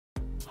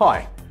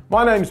Hi,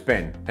 my name's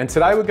Ben, and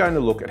today we're going to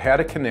look at how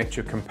to connect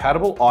your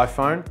compatible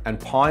iPhone and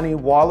Pioneer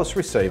wireless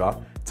receiver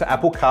to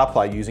Apple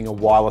CarPlay using a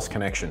wireless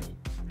connection.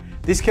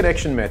 This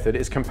connection method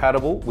is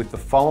compatible with the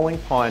following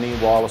Pioneer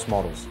wireless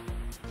models: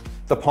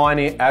 the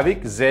Pioneer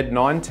AVIC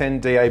Z910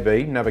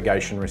 DAB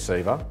navigation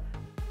receiver,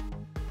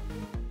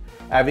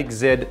 AVIC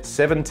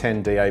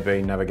Z710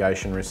 DAB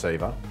navigation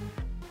receiver,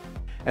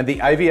 and the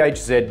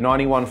AVH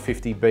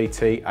Z9150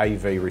 BT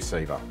AV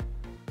receiver.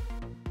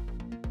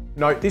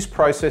 Note, this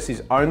process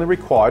is only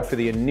required for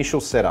the initial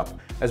setup,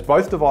 as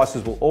both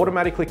devices will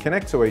automatically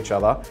connect to each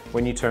other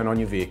when you turn on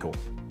your vehicle.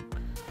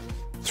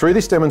 Through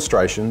this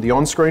demonstration, the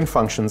on-screen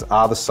functions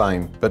are the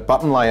same, but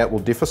button layout will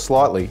differ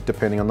slightly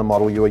depending on the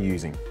model you are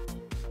using.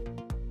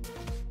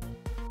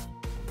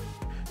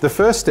 The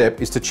first step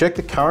is to check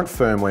the current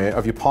firmware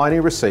of your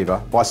Pioneer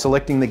receiver by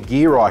selecting the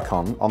gear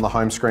icon on the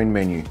home screen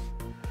menu.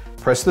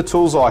 Press the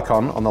tools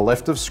icon on the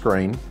left of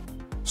screen,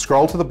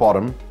 scroll to the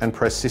bottom and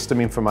press System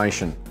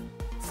Information,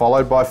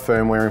 followed by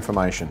Firmware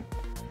Information.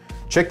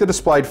 Check the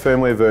displayed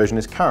firmware version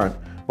is current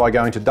by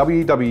going to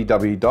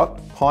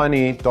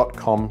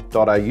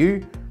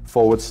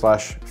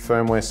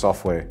www.pioneer.com.au/firmware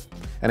software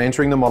and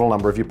entering the model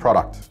number of your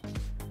product.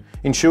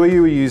 Ensure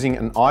you are using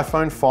an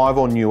iPhone 5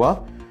 or newer,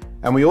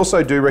 and we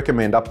also do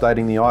recommend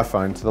updating the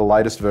iPhone to the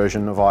latest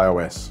version of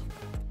iOS.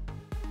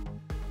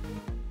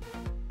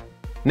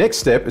 Next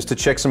step is to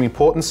check some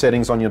important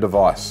settings on your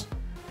device.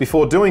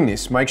 Before doing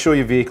this, make sure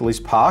your vehicle is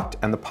parked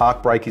and the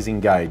park brake is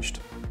engaged.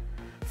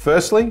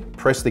 Firstly,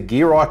 press the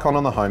gear icon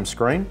on the home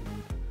screen,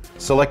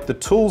 select the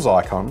tools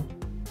icon,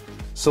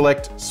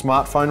 select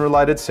smartphone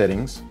related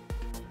settings,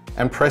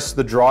 and press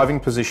the driving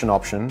position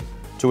option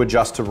to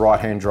adjust to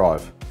right-hand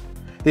drive.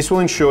 This will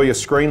ensure your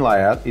screen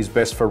layout is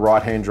best for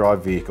right-hand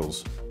drive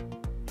vehicles.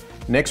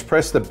 Next,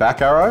 press the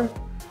back arrow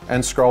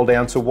and scroll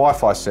down to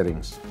Wi-Fi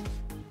settings.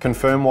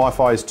 Confirm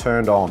Wi-Fi is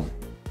turned on.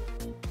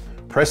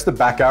 Press the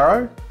back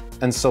arrow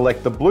and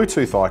select the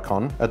Bluetooth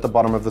icon at the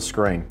bottom of the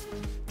screen.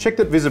 Check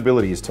that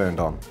visibility is turned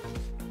on.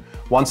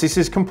 Once this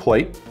is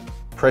complete,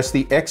 press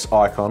the X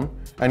icon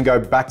and go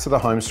back to the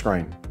home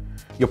screen.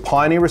 Your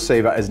Pioneer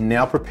receiver is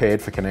now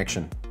prepared for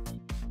connection.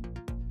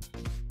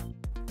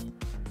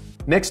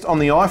 Next, on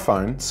the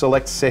iPhone,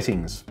 select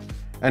Settings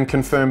and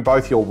confirm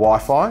both your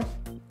Wi-Fi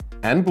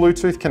and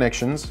Bluetooth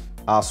connections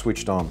are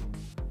switched on.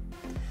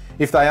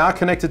 If they are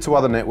connected to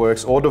other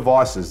networks or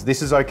devices,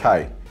 this is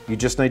okay. You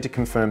just need to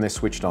confirm they're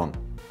switched on.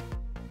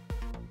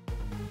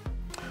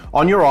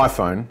 On your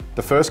iPhone,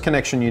 the first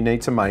connection you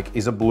need to make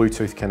is a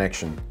Bluetooth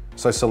connection.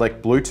 So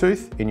select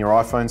Bluetooth in your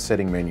iPhone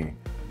setting menu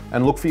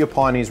and look for your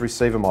Pioneer's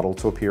receiver model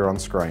to appear on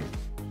screen.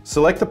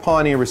 Select the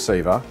Pioneer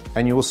receiver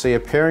and you will see a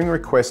pairing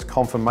request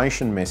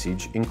confirmation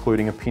message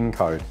including a PIN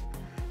code.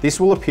 This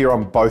will appear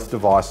on both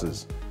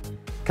devices.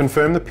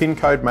 Confirm the PIN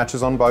code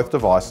matches on both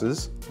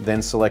devices,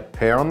 then select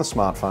Pair on the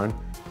smartphone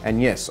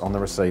and Yes on the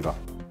receiver.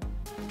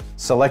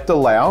 Select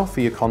Allow for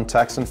your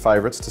contacts and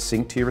favourites to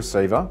sync to your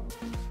receiver.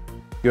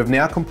 You have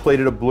now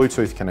completed a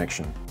Bluetooth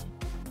connection.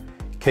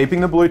 Keeping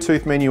the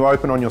Bluetooth menu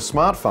open on your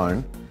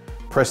smartphone,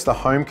 press the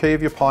home key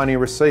of your Pioneer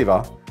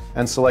receiver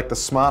and select the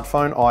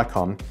smartphone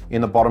icon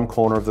in the bottom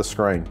corner of the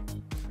screen.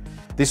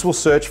 This will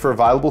search for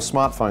available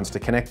smartphones to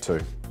connect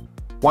to.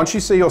 Once you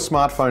see your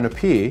smartphone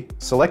appear,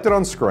 select it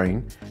on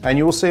screen and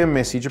you will see a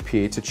message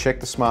appear to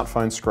check the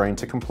smartphone screen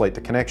to complete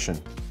the connection.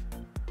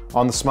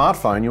 On the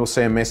smartphone, you will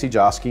see a message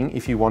asking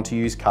if you want to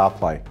use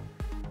CarPlay.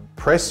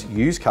 Press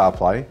Use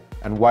CarPlay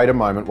and wait a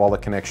moment while the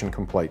connection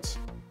completes.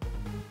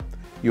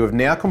 You have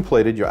now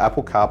completed your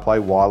Apple CarPlay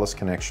wireless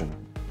connection.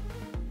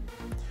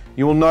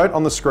 You will note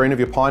on the screen of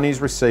your Pioneer's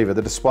receiver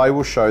the display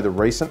will show the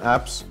recent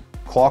apps,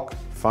 clock,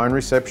 phone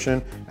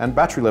reception and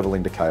battery level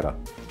indicator.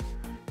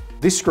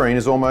 This screen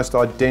is almost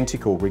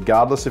identical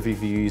regardless of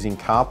if you're using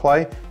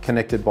CarPlay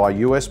connected by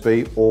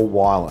USB or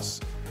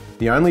wireless.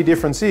 The only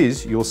difference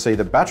is you'll see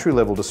the battery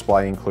level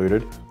display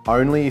included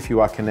only if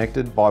you are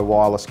connected by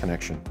wireless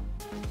connection.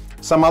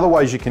 Some other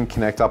ways you can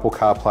connect Apple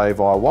CarPlay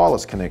via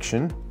wireless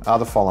connection are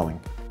the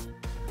following.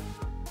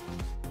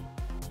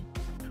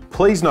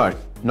 Please note,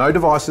 no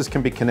devices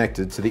can be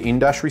connected to the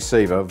in-dash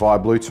receiver via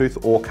Bluetooth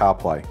or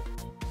CarPlay.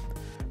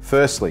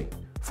 Firstly,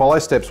 follow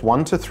steps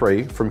 1 to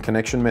 3 from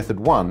connection method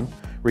 1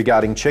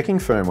 regarding checking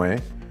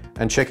firmware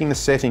and checking the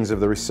settings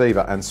of the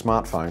receiver and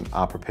smartphone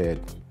are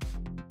prepared.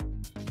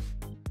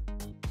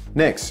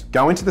 Next,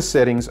 go into the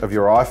settings of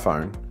your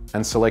iPhone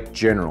and select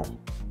General,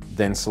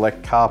 then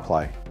select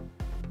CarPlay.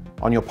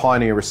 On your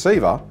Pioneer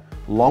receiver,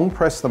 long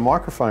press the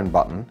microphone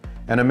button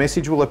and a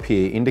message will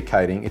appear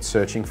indicating it's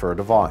searching for a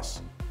device.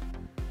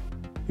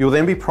 You'll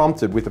then be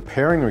prompted with a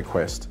pairing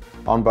request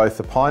on both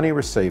the Pioneer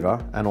receiver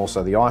and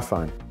also the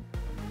iPhone.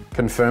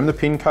 Confirm the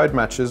PIN code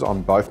matches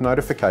on both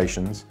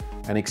notifications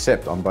and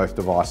accept on both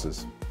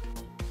devices.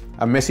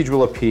 A message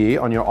will appear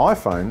on your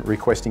iPhone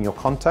requesting your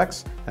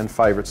contacts and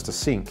favourites to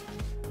sync.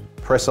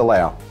 Press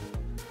Allow.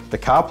 The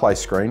CarPlay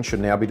screen should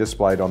now be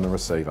displayed on the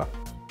receiver.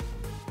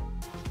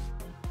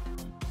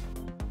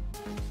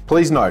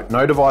 Please note,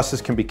 no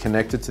devices can be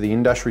connected to the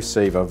in-dash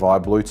receiver via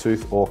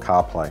Bluetooth or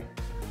CarPlay.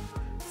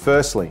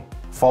 Firstly,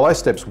 follow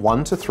steps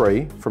 1 to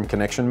 3 from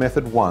connection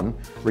method 1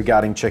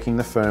 regarding checking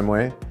the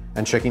firmware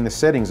and checking the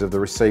settings of the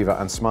receiver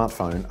and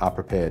smartphone are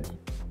prepared.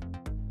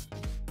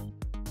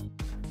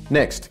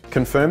 Next,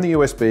 confirm the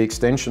USB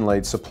extension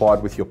lead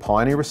supplied with your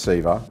Pioneer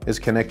receiver is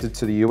connected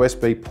to the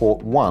USB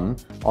port 1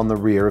 on the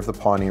rear of the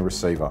Pioneer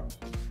receiver.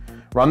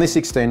 Run this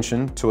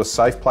extension to a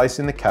safe place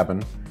in the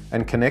cabin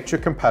and connect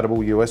your compatible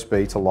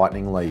USB to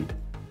Lightning lead.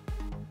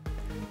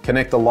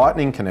 Connect the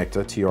Lightning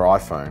connector to your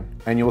iPhone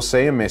and you will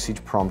see a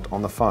message prompt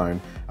on the phone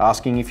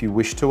asking if you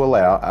wish to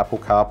allow Apple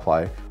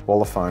CarPlay while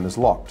the phone is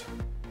locked.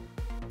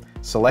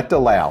 Select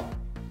Allow.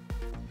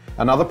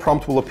 Another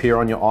prompt will appear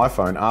on your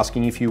iPhone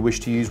asking if you wish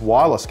to use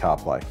wireless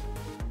CarPlay.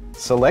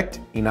 Select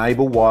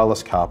Enable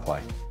Wireless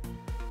CarPlay.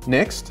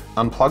 Next,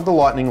 unplug the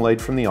Lightning lead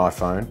from the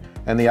iPhone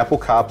and the Apple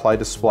CarPlay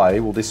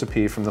display will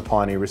disappear from the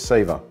Pioneer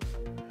receiver.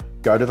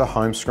 Go to the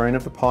home screen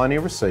of the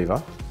Pioneer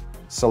receiver,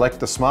 select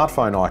the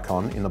smartphone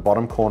icon in the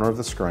bottom corner of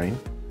the screen,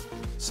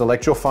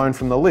 select your phone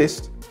from the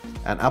list,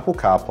 and Apple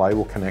CarPlay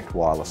will connect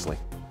wirelessly.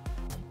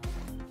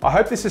 I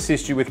hope this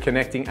assists you with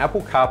connecting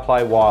Apple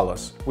CarPlay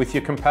wireless with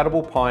your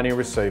compatible Pioneer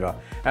receiver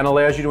and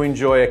allows you to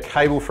enjoy a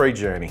cable-free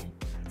journey.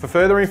 For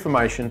further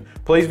information,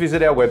 please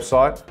visit our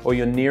website or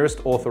your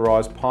nearest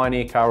authorised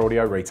Pioneer car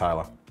audio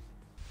retailer.